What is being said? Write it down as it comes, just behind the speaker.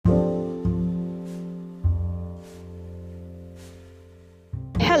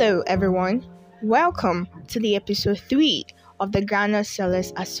Hello, everyone. Welcome to the episode 3 of the Ghana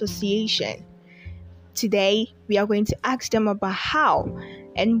Sellers Association. Today, we are going to ask them about how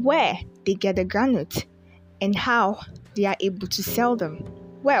and where they get the granite and how they are able to sell them.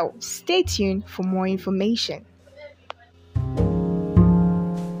 Well, stay tuned for more information.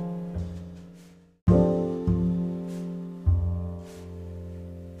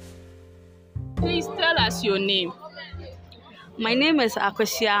 Please tell us your name. My name is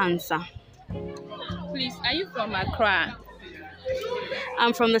Akosia Ansa. Please, are you from Accra?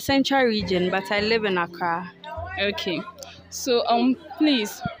 I'm from the Central region, but I live in Accra. Okay. So,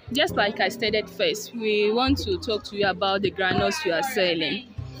 please, just like I stated first, we want to talk to you about the granules you are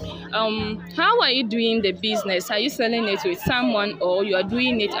selling. How are you doing the business? Are you selling it with someone or you are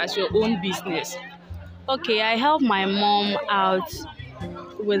doing it as your own business? Okay, I help my mom out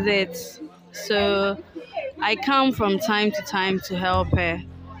with it. So I come from time to time to help her.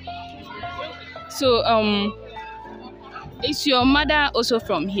 So, is your mother also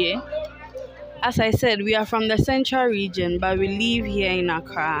from here? As I said, we are from the Central region, but we live here in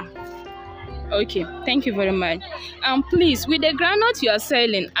Accra. Okay, thank you very much. Please, with the groundnut you are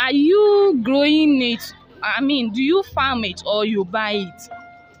selling, are you growing it? Do you farm it or you buy it?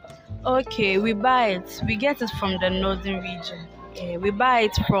 Okay, we buy it. We get it from the northern region. Yeah, we buy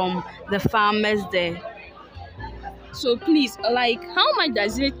it from the farmers there. So please, how much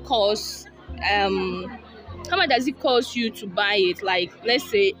does it cost? How much does it cost you to buy it? Like, let's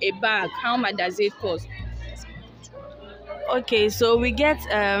say a bag. How much does it cost? Okay, so we get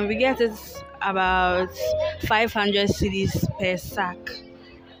it about 500 cedis per sack.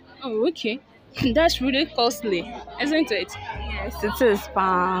 Oh, okay. That's really costly, isn't it? Yes, it is.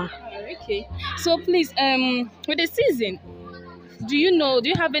 Okay. So please, with the season, do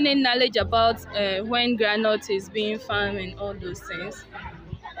you have any knowledge about when granite is being farmed and all those things?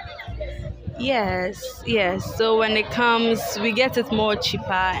 Yes. So when it comes, we get it more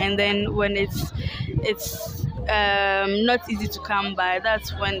cheaper, and then when it's not easy to come by,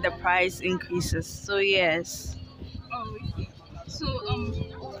 that's when the price increases. So yes. Oh, okay.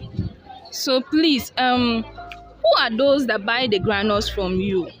 So please, who are those that buy the granules from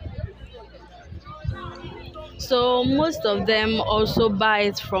you? So most of them also buy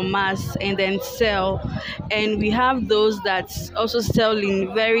it from us and then sell, and we have those that also sell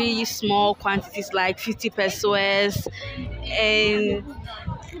in very small quantities, like 50 pesos and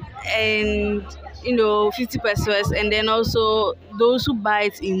 50 pesos, and then also those who buy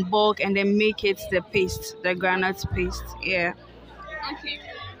it in bulk and then make it the granite paste. Yeah. Okay.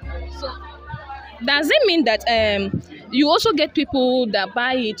 So does it mean that you also get people that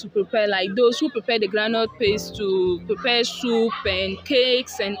buy it to prepare, like those who prepare the granite paste to prepare soup and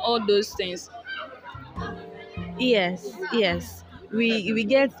cakes and all those things? Yes. We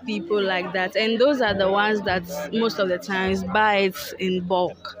get people like that, and those are the ones that most of the times buy it in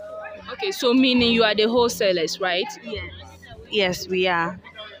bulk. Okay, so meaning you are the wholesalers, right? Yes, we are.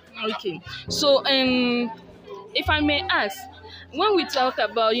 Okay. So if I may ask, when we talk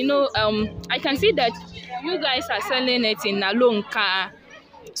about, I can see that you guys are selling it in Alonka.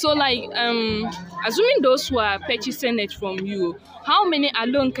 So assuming those who are purchasing it from you, how many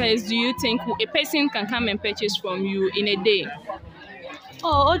Alonkas do you think a person can come and purchase from you in a day?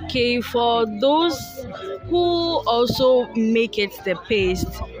 Oh, okay. For those who also make it the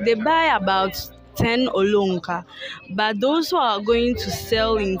paste, they buy about 10 olonka. But those who are going to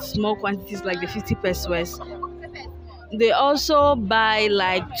sell in small quantities, like the 50 pesos, they also buy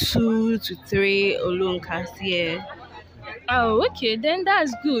like 2 to 3 olonkas. Yeah. Oh, okay. Then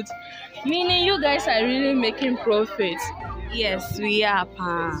that's good. Meaning you guys are really making profit. Yes, we are.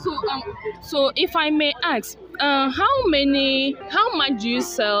 So if I may ask, how much do you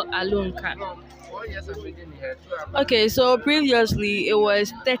sell alonka? Okay, so previously it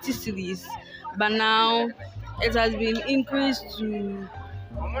was 30 cedis, but now it has been increased to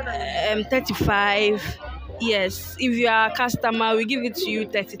 35. Yes, if you are a customer, we give it to you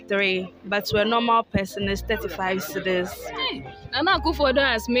 33, but to a normal person, it's 35 cedis. Hey, Nana Akufo-Addo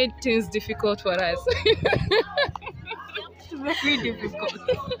has made things difficult for us. Very difficult.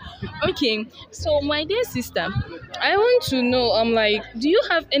 Okay, so my dear sister, I want to know, do you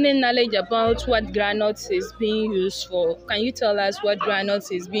have any knowledge about what granite is being used for? Can you tell us what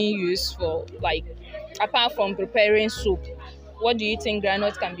granite is being used for? Like, apart from preparing soup, what do you think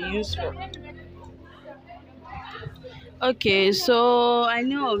granite can be used for? Okay, so I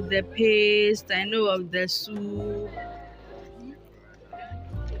know of the paste, I know of the soup,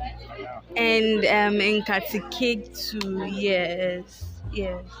 and in Kati cake too. Yes.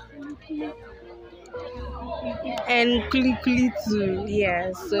 and kuli too.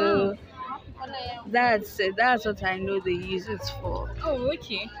 Yeah, so that's it. That's what I know they use it for. Oh,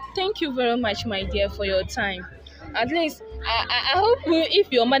 okay. Thank you very much, my dear, for your time. At least I hope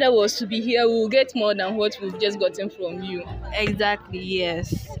if your mother was to be here, we'll get more than what we've just gotten from you. Exactly.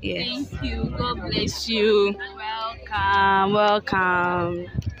 Yes. Yes. Thank you. God bless you. Welcome. Welcome.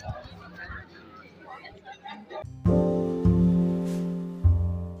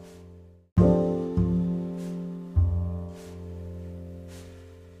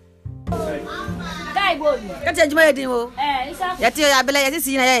 Kati juma yedi wo. Yati ya bela yati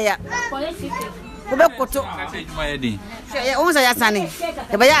sina ya. Ube koto. Kati juma yedi. Onza ya sane.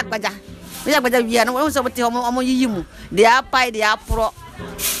 E ba ya agbaja. Ba ya agbaja wi na onza bote omo yiyimu. De ya pai de ya pro.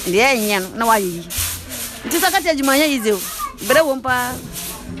 De ya nyen na wa yi. Nti sa kati juma ya yize. Bere wo mpa.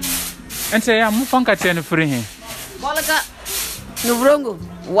 Ente ya mu fanka te no free he. Bolaka no brongo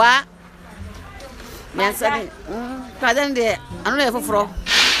wa. Mensani. Kadan de anu na foforo.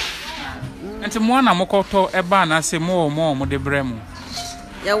 Ente mo na mokoto eba na se mo de bremu.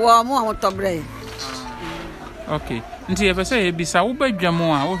 Ya wo mo tobre. Okay. Nti ye pese ye bisa wo badwa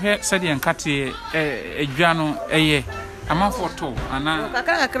mo a wo hwe se de nkate edwa no eye ama foto ana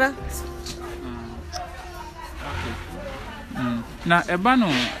Kakra. na eba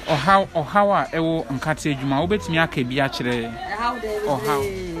no ohawa ewo nkate adwuma wo betimi aka bi a kire ohaw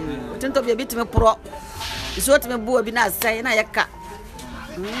Tinto bi bitime pro. Iso time buo bi na asai na yeka.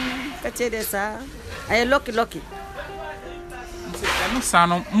 Kati desa. Ay lucky. Eno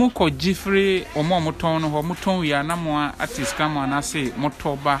sano muko jifri omo moton no ho moton wi ana mo artist kama na se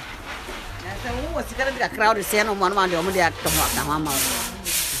motoba. Asa wo sikara bi crowd se no mo no ma de omo de atomo aka mama.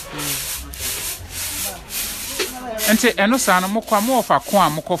 Ente eno sano mokwa mo ofa ko a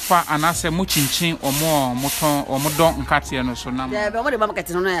mokofa ana se mo chinchin omo moton omo don nkate no so na mo. Ya be omo de ba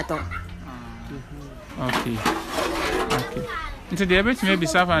makati no ya to. Okay. Nti de betime bi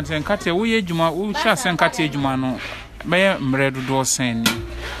safa nti nkate wo ye adwuma wo sha se nkate adwuma no be mre dodo sen ni.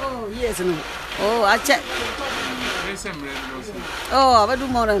 Oh yes no. Oh ache. Be se mre dodo sen. Oh abadu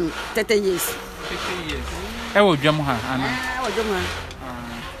mo ran 30 years. 30 years. Wo dwam ha ana. Wo dwam ha.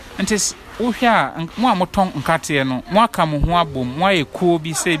 Nti wo hwa mo amoton nkate no mo aka mo ho abom mo ayekuo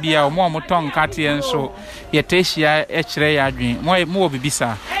bi se bia mo amoton nkate nso ye tehia e kire ya adwen mo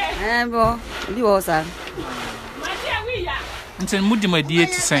bibisa. Bo bi wo sa. Nti mu dwumadie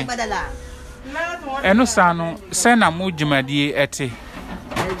ti sen. Eno sa no sen na mu dwumadie ete.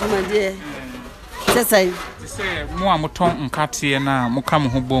 Dwumadie. Sesai. Se mo amoton nkate na mo ka mo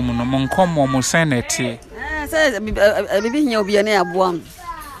ho bom no mo nkomo mo sen na ete. Se bibi nya obi na aboam.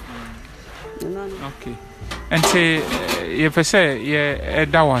 Okay. Nti ye pese ye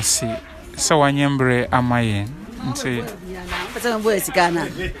edawasi se wanyembre amaye. Nti pese mbo esikana.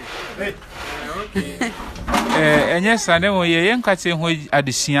 Enye sane wo ye nkate ho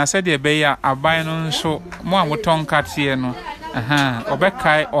adesua se de be ya aban no nso mo amoton nkate no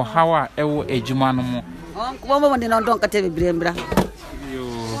obekai ohawa ewo ejuma no mo Onko mo de no don kate bebre mbra yo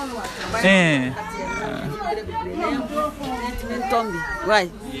Tombi why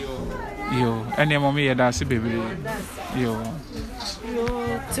yo ene mo me ye da se bebre yo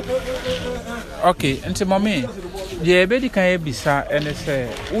okay nti mommy ye be di kan e bisa ene se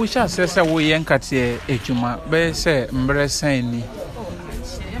wo sha se wo ye nkate ejuma be se mbre san ni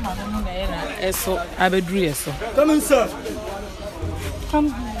eso abedru eso come in sir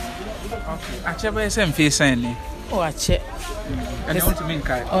come okay ache be se mfi san ni o ache and want to mean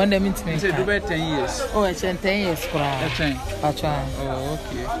kai o na mean to mean say do be 10 years o ache 10 years kura acha oh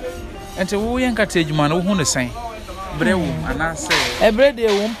okay ente wo ye nkate ejuma no hu ne san brewu anase ebre de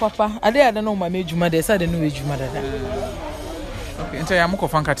wo papa ade no ma mejuma de sa de no ejuma dada okay ente ya mko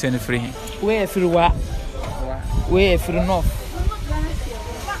fanka te ne free we efiri wa we efiri no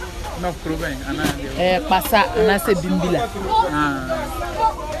proven ana pasa ana se bimbila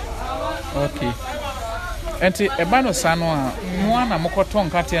okay ente eba no sano a mo ana mkoto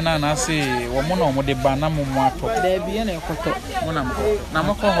nkate na anase wo mo na wo de ba na mo ato de bi na ekoto mo na mko na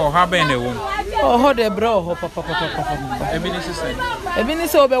mko ho ha ben na wo ho de bro ho papa ebi ni sisen ebi ni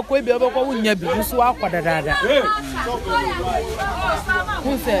se obekọ ebi obekọ wunya bi nso akwa dada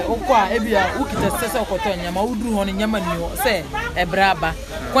kunse okwa ebi a ukita sese okoto nyama uduru ho nyama ni se ebraba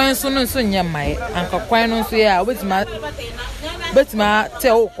kwan so no nso nyama e anka kwan no nso ya betima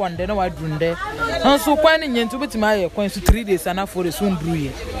te okonde na wadrunde nso kwan ni nyentu betima aye kwan so 3 days ana 4 days unduru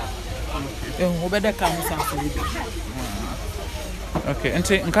ye obede ka musa so okay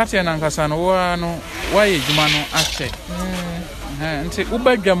ente nkate na nkasa no wa no wa ye djuma no ache ente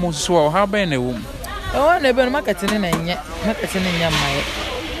ubadwa mo so ha ben na wo o na be no makati ni na nye makati ni nya maye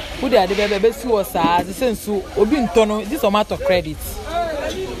Who they are the baby was as sense obi ntono this tomato credit.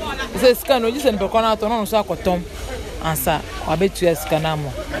 Say scan no just en pekona to no so akotom ansa wabetu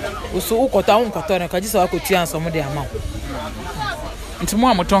escanamo. So ukota unkota na kaji so akoti ansa mo de ama. Nti mo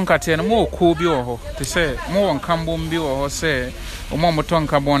amotonka te no mo ko bi wo ho te se mo won kambom bi wo ho se o mo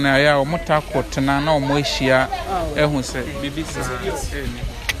amotonka bon na ya o motako tena na o mo ehia ehu se bibi se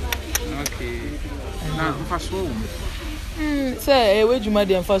okay na mfaso say e wejuma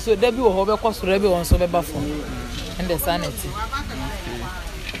de mfaso da bi wo ho be kwasoro bi won so be bafo and the sanity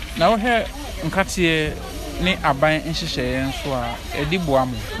na wo he nkatie ni aban nhyehyeye nso a ediboa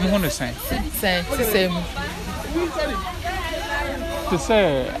mo ho no san mu to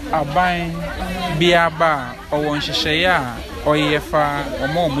say aban biaba owo nhyehyeye a oyefa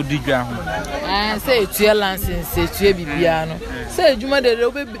omo omudidwa ho say etua license etua bibia no say edwuma de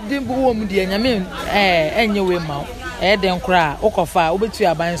obe dimbu wo mu de nyame enye we ma de nkra ukofa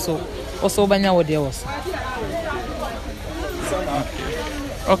obetua aban so oso banya wo de wo so.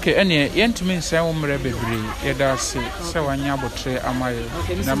 Okay, ene yentumi nse wo mre bebre yeda se wanya botre amaye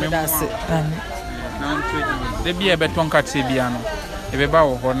na me dase na ntu de bia beton kate bia no ebeba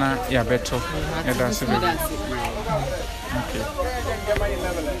wo ho na ya beto yeda se bebre. Okay.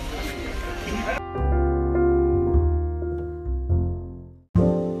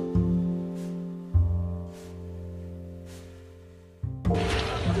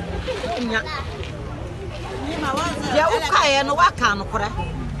 Ya ukaya no waka no kora.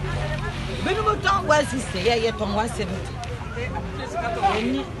 Benu mo ton 160 ya ton 170.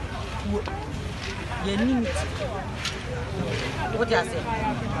 Yeni miti. What you say?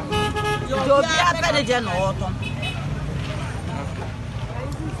 Do bi apede je no oton.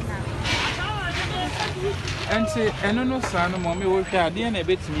 Enti eno no sa no mo me wo hwa ade na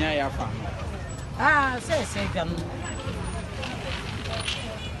ebetimi ayafa. Say gam.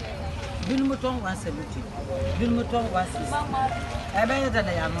 Binu mo ton 170. Binu mo ton 160. Ebe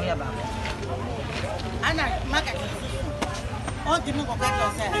da ya no ya ba. Ana market. On ti mo ko ka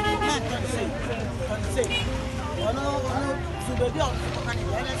to say. Na to say. Ono su be bi o ko ka ni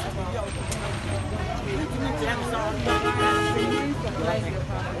ele su be bi o.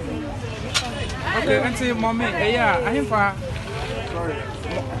 Okay, auntie, mommy, yeah, I have sorry.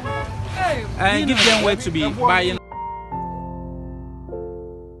 I give them way to be buying.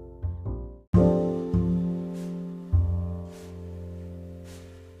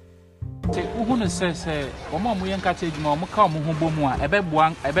 Who says, Omo Muyan Cattage, Momuka Muhumua, a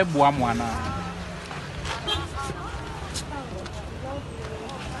bebwa moana.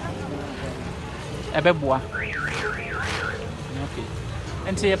 A bebwa. Okay.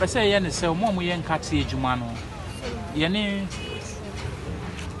 And say, if I say, Yen, so more Muyan Cattage, Mano. Yenny.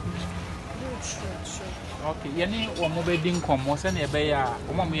 Okay, Yenny or Mobedin come was any bear,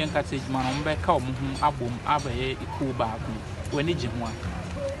 Omo Muyan Cattage, Man, Becca, Abum, Abe, Kuba, when it's one.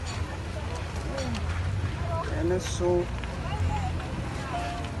 And so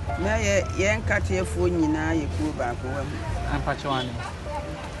now yen cut your phone, you know, you go back home. I'm Pachuani.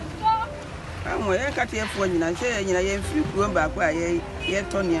 I'm where cut your phone, and I say, you know, if you go back where you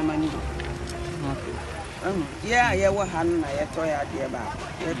turn your money. Yeah, you were hand, I toy idea back,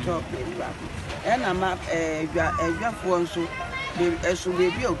 you talk back. And I'm up a phone, so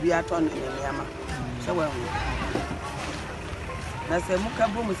baby will be at on in Yama. So well. That's a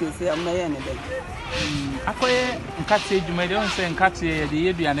mukaboom, say, I'm not any day. Akoye nkate djuma de on se nkate ye de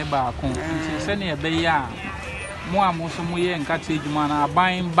yeduane ba ko nti se ne be ya mo amoso mo ye nkate djuma na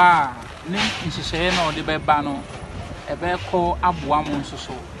aban ba ne nhihye na ode be ba no e be ko aboa mo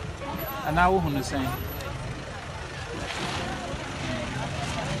nsoso ana wo hunu sen.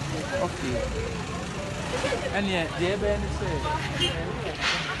 Okay ene de be ne se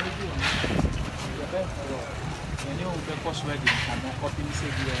any of the cost wedding from a copy say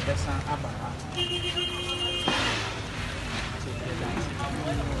the Bessan Abba.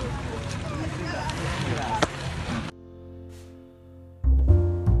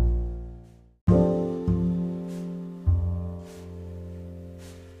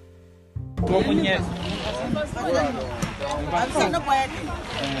 Woman, yes. I'm saying,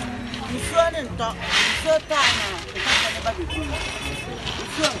 you shouldn't talk so time.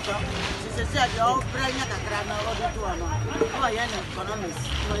 Se se yo branya kakra na odo to ano o ya na economics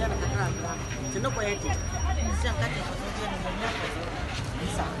o ya na kakra se no ko yeti se an kati so je ni nya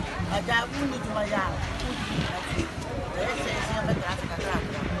isa ada uni juma ya se an kakra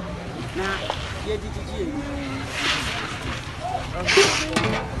na ye jiji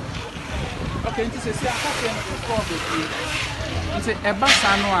Okay, nti se akase na ko be nti e ba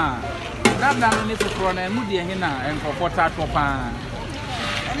sa no a na no ni kokoro na mu de he na enkofo tato pa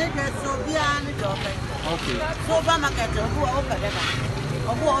need to so be an open. Okay. So Bama can who are open.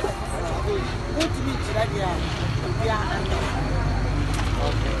 Or who are to be Chiradia.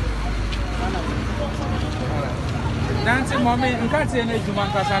 Nancy, mommy, you can't say any to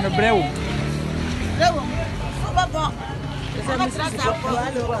Mancas and a brew.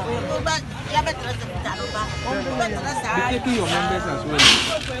 Taking your members as well.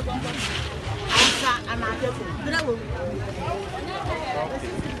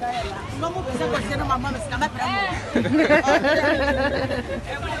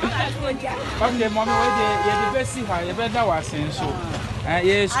 Okay, mommy, you better see how you better was in so.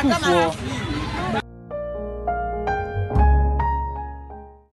 Yes, school for